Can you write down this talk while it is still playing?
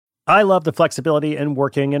I love the flexibility in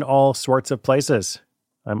working in all sorts of places.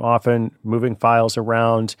 I'm often moving files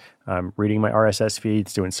around, reading my RSS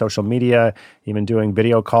feeds, doing social media, even doing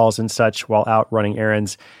video calls and such while out running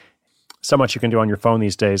errands. So much you can do on your phone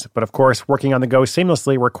these days. But of course, working on the go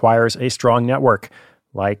seamlessly requires a strong network,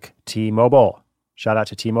 like T-Mobile. Shout out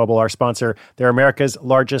to T-Mobile, our sponsor. They're America's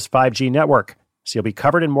largest 5G network, so you'll be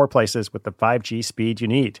covered in more places with the 5G speed you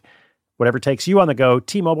need. Whatever takes you on the go,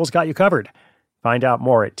 T-Mobile's got you covered. Find out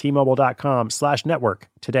more at T-Mobile.com/network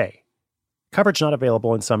today. Coverage not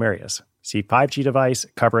available in some areas. See 5G device,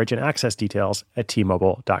 coverage, and access details at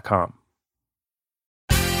T-Mobile.com.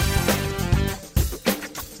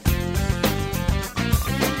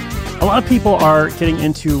 A lot of people are getting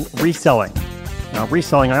into reselling. Now,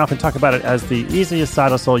 reselling, I often talk about it as the easiest side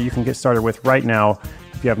hustle you can get started with right now.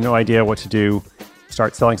 If you have no idea what to do,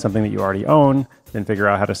 start selling something that you already own, then figure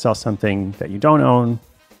out how to sell something that you don't own.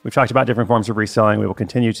 We've talked about different forms of reselling. We will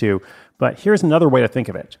continue to. But here's another way to think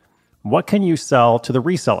of it. What can you sell to the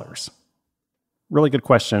resellers? Really good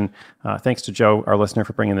question. Thanks to Joe, our listener,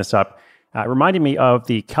 for bringing this up. It reminded me of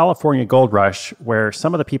the California gold rush, where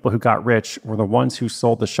some of the people who got rich were the ones who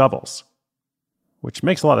sold the shovels, which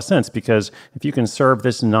makes a lot of sense because if you can serve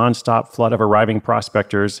this nonstop flood of arriving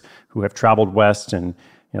prospectors who have traveled west and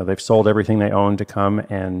they've sold everything they own to come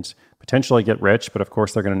and potentially get rich, but of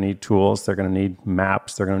course they're going to need tools, they're going to need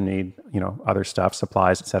maps, they're going to need other stuff,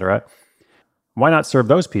 supplies, etc. Why not serve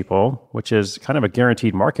those people, which is kind of a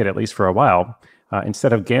guaranteed market, at least for a while,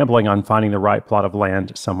 instead of gambling on finding the right plot of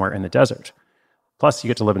land somewhere in the desert? Plus, you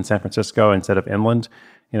get to live in San Francisco instead of inland.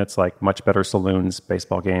 It's like much better saloons,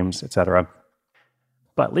 baseball games, etc.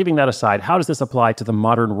 But leaving that aside, how does this apply to the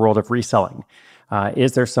modern world of reselling?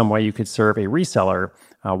 Is there some way you could serve a reseller?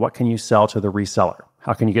 What can you sell to the reseller?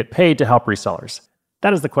 How can you get paid to help resellers?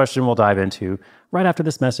 That is the question we'll dive into right after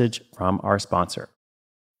this message from our sponsor.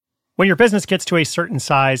 When your business gets to a certain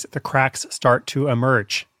size, the cracks start to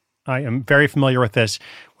emerge. I am very familiar with this.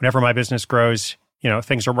 Whenever my business grows,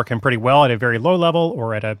 things are working pretty well at a very low level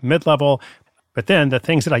or at a mid-level. But then the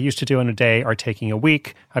things that I used to do in a day are taking a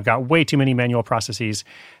week. I've got way too many manual processes.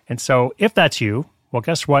 And so if that's you, well,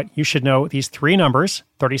 guess what? You should know these three numbers,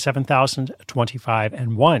 37,000, 25,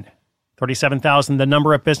 and 1. 37,000, the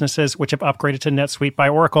number of businesses which have upgraded to NetSuite by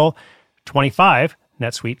Oracle. 25,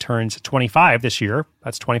 NetSuite turns 25 this year.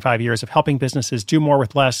 That's 25 years of helping businesses do more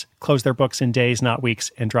with less, close their books in days, not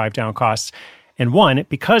weeks, and drive down costs. And 1,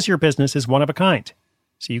 because your business is one of a kind.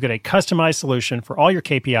 So you get a customized solution for all your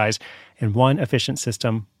KPIs in one efficient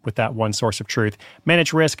system with that one source of truth.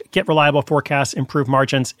 Manage risk, get reliable forecasts, improve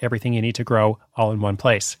margins, everything you need to grow all in one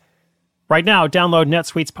place. Right now, download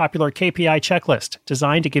NetSuite's popular KPI checklist,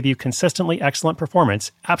 designed to give you consistently excellent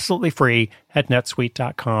performance, absolutely free at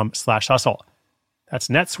netsuite.com/hustle. That's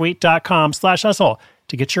netsuite.com/hustle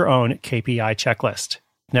to get your own KPI checklist.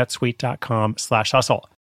 netsuite.com/hustle.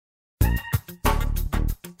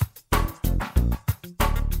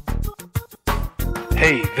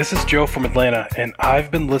 Hey, this is Joe from Atlanta, and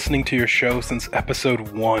I've been listening to your show since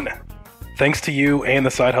episode 1. Thanks to you and the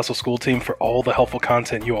Side Hustle School team for all the helpful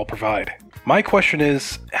content you all provide. My question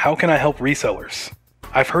is, how can I help resellers?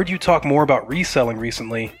 I've heard you talk more about reselling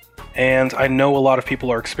recently, and I know a lot of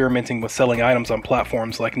people are experimenting with selling items on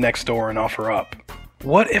platforms like Nextdoor and OfferUp.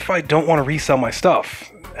 What if I don't want to resell my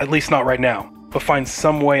stuff? At least not right now, but find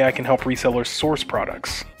some way I can help resellers source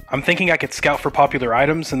products. I'm thinking I could scout for popular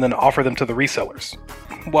items and then offer them to the resellers,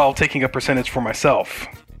 while taking a percentage for myself.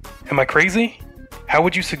 Am I crazy? How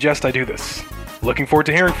would you suggest I do this? Looking forward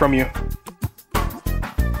to hearing from you.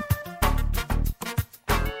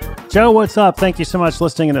 Joe, what's up? Thank you so much for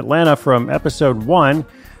listening in Atlanta from episode 1.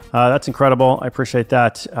 That's incredible. I appreciate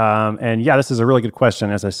that. And yeah, this is a really good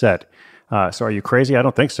question, as I said. So are you crazy? I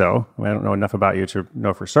don't think so. I don't know enough about you to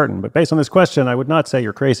know for certain. But based on this question, I would not say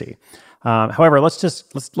you're crazy. However, let's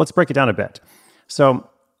break it down a bit. So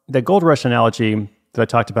the gold rush analogy that I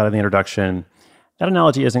talked about in the introduction, that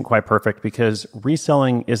analogy isn't quite perfect because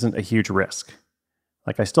reselling isn't a huge risk.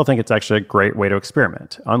 I still think it's actually a great way to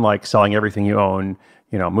experiment. Unlike selling everything you own,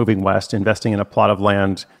 moving west, investing in a plot of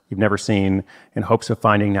land you've never seen in hopes of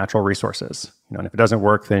finding natural resources. And if it doesn't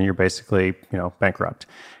work, then you're basically, bankrupt.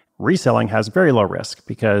 Reselling has very low risk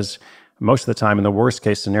because most of the time, in the worst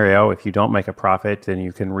case scenario, if you don't make a profit, then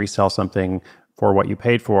you can resell something for what you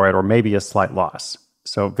paid for it or maybe a slight loss.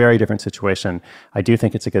 So very different situation. I do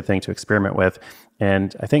think it's a good thing to experiment with.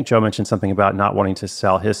 And I think Joe mentioned something about not wanting to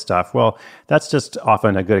sell his stuff. Well, that's just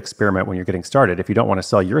often a good experiment when you're getting started. If you don't want to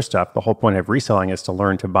sell your stuff, the whole point of reselling is to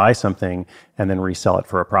learn to buy something and then resell it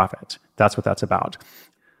for a profit. That's what that's about.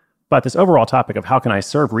 But this overall topic of how can I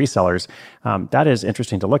serve resellers, that is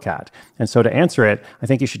interesting to look at. And so to answer it, I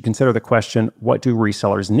think you should consider the question, what do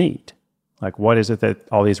resellers need? Like, what is it that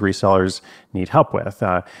all these resellers need help with?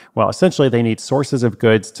 Well, essentially, they need sources of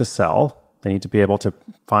goods to sell. They need to be able to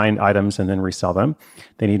find items and then resell them.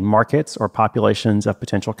 They need markets or populations of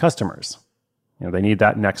potential customers. They need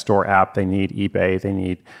that Nextdoor app. They need eBay. They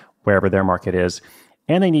need wherever their market is.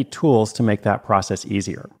 And they need tools to make that process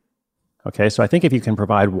easier. Okay, so I think if you can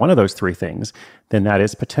provide one of those three things, then that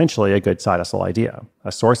is potentially a good side hustle idea.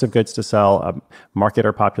 A source of goods to sell, a market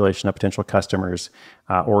or population of potential customers,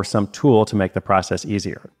 or some tool to make the process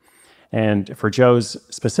easier. And for Joe's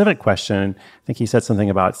specific question, I think he said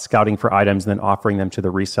something about scouting for items and then offering them to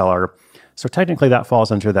the reseller. So technically that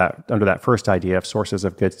falls under that first idea of sources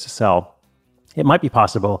of goods to sell. It might be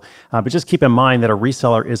possible, but just keep in mind that a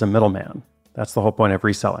reseller is a middleman. That's the whole point of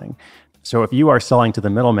reselling. So if you are selling to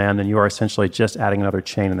the middleman, then you are essentially just adding another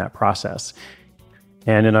chain in that process.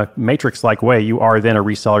 And in a matrix-like way, you are then a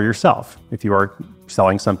reseller yourself. If you are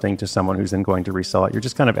selling something to someone who's then going to resell it, you're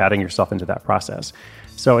just kind of adding yourself into that process.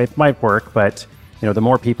 So it might work, but the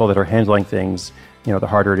more people that are handling things, the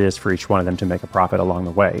harder it is for each one of them to make a profit along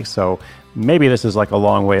the way. So maybe this is like a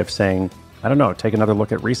long way of saying, I don't know, take another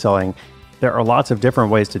look at reselling. There are lots of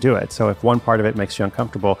different ways to do it. So if one part of it makes you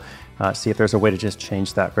uncomfortable, see if there's a way to just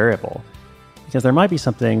change that variable. Because there might be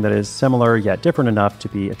something that is similar yet different enough to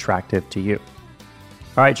be attractive to you.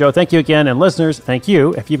 All right, Joe, thank you again. And listeners, thank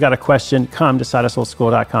you. If you've got a question, come to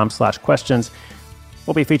sidehustleschool.com/questions.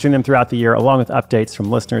 We'll be featuring them throughout the year, along with updates from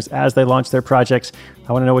listeners as they launch their projects.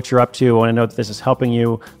 I want to know what you're up to. I want to know that this is helping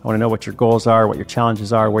you. I want to know what your goals are, what your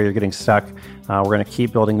challenges are, where you're getting stuck. We're going to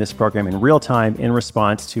keep building this program in real time in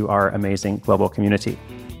response to our amazing global community.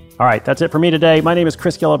 All right, that's it for me today. My name is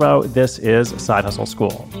Chris Guillebeau. This is Side Hustle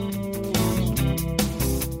School.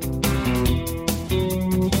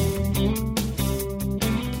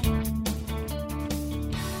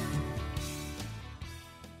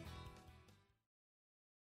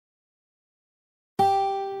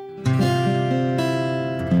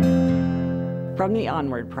 From the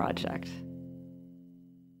Onward Project.